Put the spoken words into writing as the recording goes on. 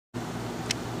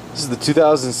This is the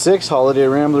 2006 Holiday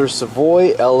Rambler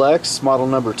Savoy LX, model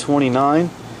number 29.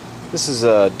 This is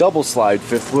a double slide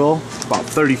fifth wheel, about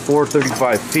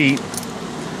 34-35 feet.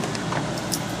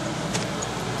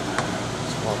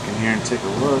 Let's walk in here and take a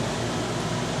look.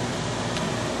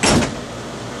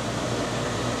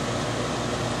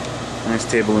 Nice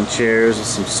table and chairs with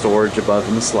some storage above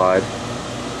in the slide.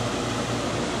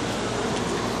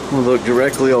 We'll look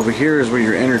directly over here is where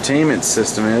your entertainment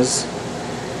system is.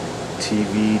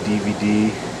 TV,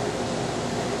 DVD.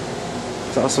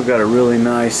 It's also got a really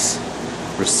nice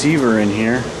receiver in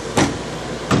here.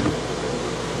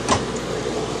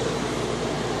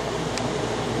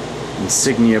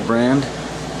 Insignia brand.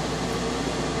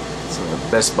 It's a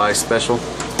Best Buy special.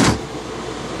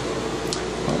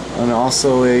 And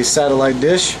also a satellite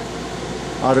dish,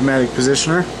 automatic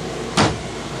positioner.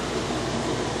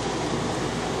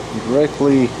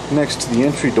 Directly next to the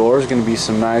entry door is going to be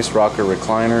some nice rocker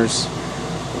recliners,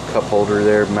 a cup holder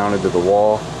there mounted to the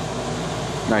wall,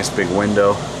 nice big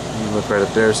window. You look right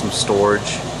up there, some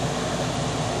storage.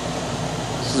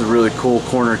 This is a really cool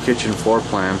corner kitchen floor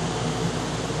plan.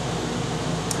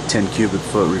 10 cubic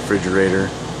foot refrigerator.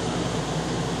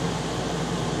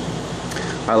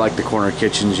 I like the corner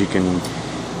kitchens. You can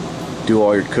do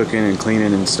all your cooking and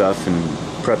cleaning and stuff and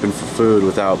prepping for food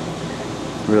without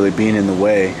really being in the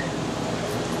way.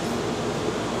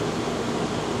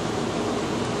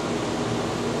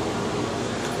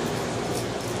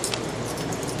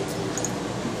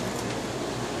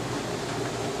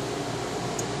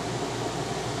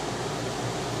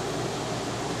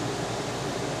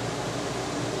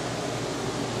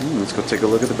 Let's go take a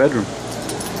look at the bedroom.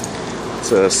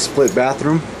 It's a split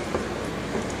bathroom.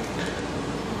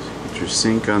 Get your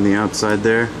sink on the outside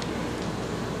there.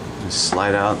 Just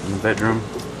slide out in the bedroom.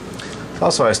 It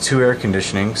also has two air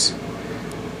conditionings.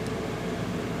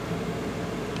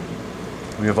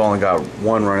 We have only got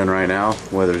one running right now.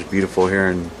 Weather's beautiful here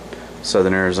in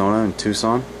southern Arizona in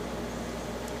Tucson.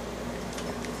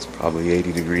 It's probably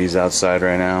 80 degrees outside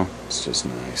right now. It's just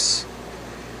nice.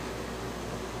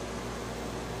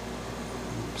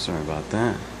 Sorry about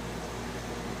that.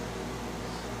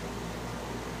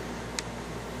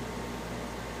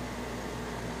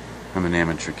 I'm an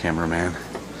amateur cameraman.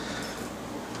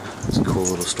 There's cool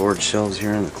little storage shelves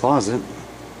here in the closet.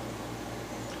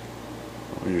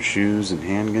 All your shoes and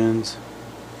handguns.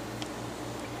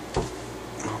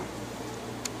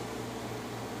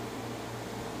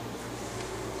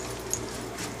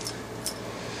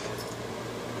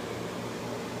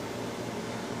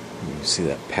 You see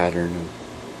that pattern?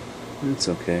 It's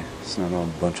okay. It's not a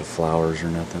bunch of flowers or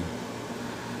nothing.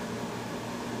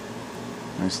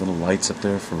 Nice little lights up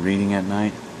there for reading at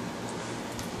night.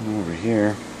 And over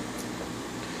here,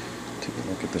 take a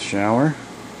look at the shower.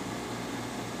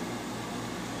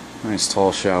 Nice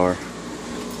tall shower.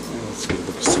 Let's get a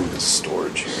look at some of this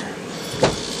storage here.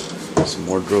 Some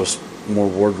more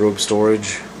wardrobe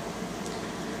storage.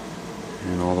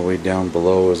 And all the way down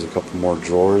below is a couple more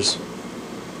drawers.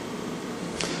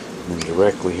 And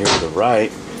directly here to the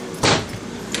right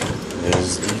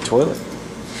is the toilet.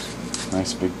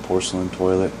 Nice big porcelain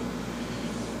toilet.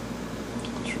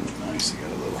 It's really nice. You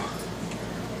got a little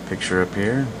picture up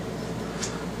here,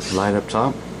 light up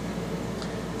top,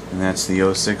 and that's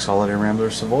the 06 Holiday Rambler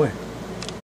Savoy.